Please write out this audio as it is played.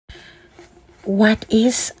What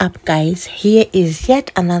is up, guys? Here is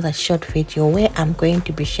yet another short video where I'm going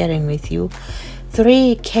to be sharing with you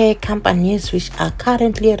 3 care companies which are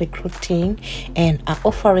currently recruiting and are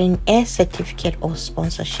offering a certificate of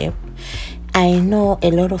sponsorship. I know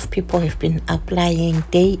a lot of people have been applying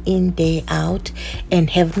day in, day out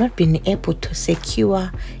and have not been able to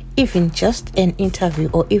secure even just an interview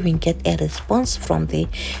or even get a response from the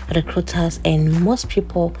recruiters, and most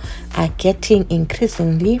people are getting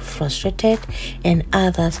increasingly frustrated and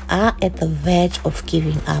others are at the verge of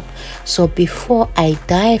giving up. So before I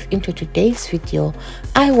dive into today's video,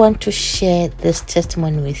 I want to share this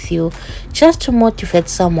testimony with you just to motivate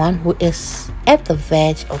someone who is at the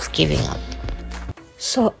verge of giving up.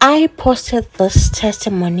 So I posted this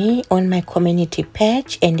testimony on my community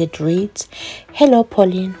page and it reads, "Hello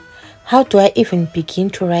Pauline, how do I even begin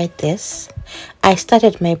to write this? I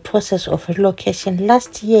started my process of relocation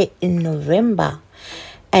last year in November.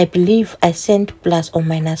 I believe I sent plus or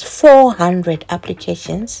minus 400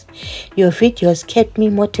 applications. Your videos kept me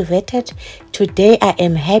motivated. Today I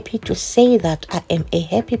am happy to say that I am a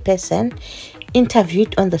happy person.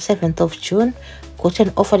 Interviewed on the 7th of June, got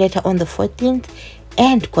an offer letter on the 14th,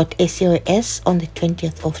 and got a COS on the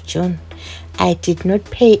 20th of June. I did not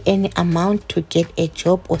pay any amount to get a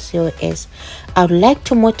job or COS. I would like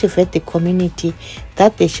to motivate the community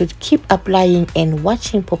that they should keep applying and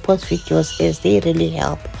watching proposed videos as they really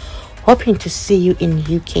help. Hoping to see you in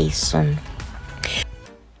UK soon."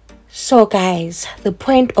 So guys, the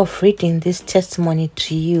point of reading this testimony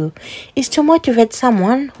to you is to motivate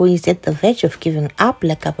someone who is at the verge of giving up.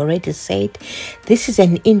 Like I've already said, this is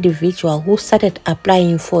an individual who started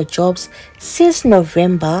applying for jobs since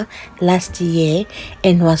November last year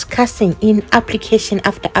and was casting in application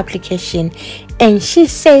after application, and she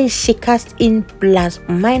says she cast in plus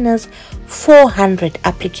minus 400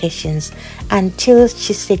 applications until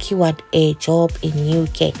she secured a job in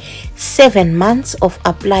UK. 7 months of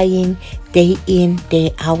applying day in,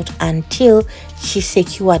 day out until she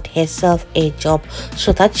secured herself a job.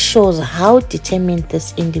 So that shows how determined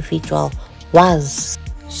this individual was.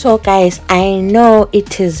 So guys, I know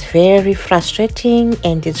it is very frustrating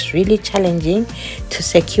and it's really challenging to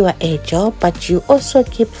secure a job, but you also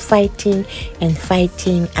keep fighting and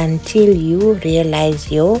fighting until you realize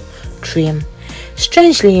your dream.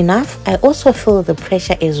 Strangely enough, I also feel the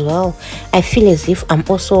pressure as well. I feel as if I'm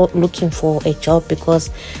also looking for a job because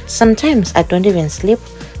sometimes I don't even sleep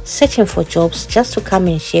searching for jobs just to come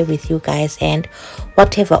and share with you guys, and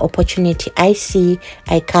whatever opportunity I see,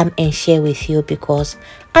 I come and share with you because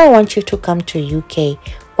I want you to come to UK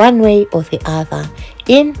one way or the other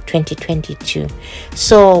in 2022.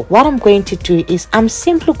 So what I'm going to do is I'm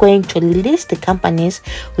simply going to list the companies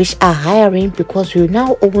which are hiring, because we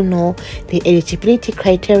now all know the eligibility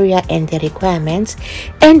criteria and the requirements,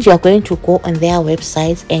 and you're going to go on their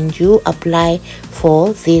websites and you apply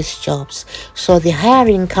for these jobs. So the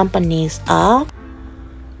hiring companies are,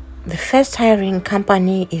 the first hiring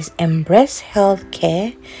company is Immaculate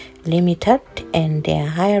Healthcare Limited, and they're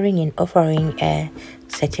hiring and offering a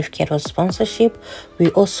certificate of sponsorship. We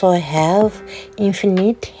also have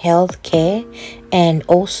Immaculate Healthcare, and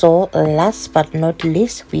also last but not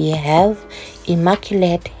least we have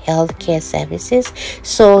Immaculate Healthcare Services.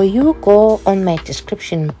 So you go on my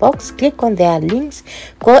description box, click on their links,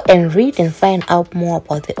 go and read and find out more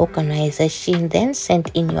about the organization, then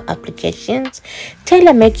send in your applications,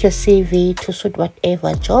 tailor make your CV to suit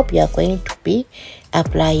whatever job you are going to be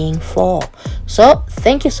applying for. So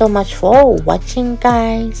thank you so much for watching,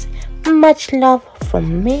 guys. Much love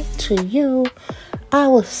from me to you. I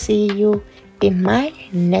will see you in my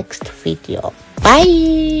next video.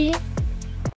 Bye.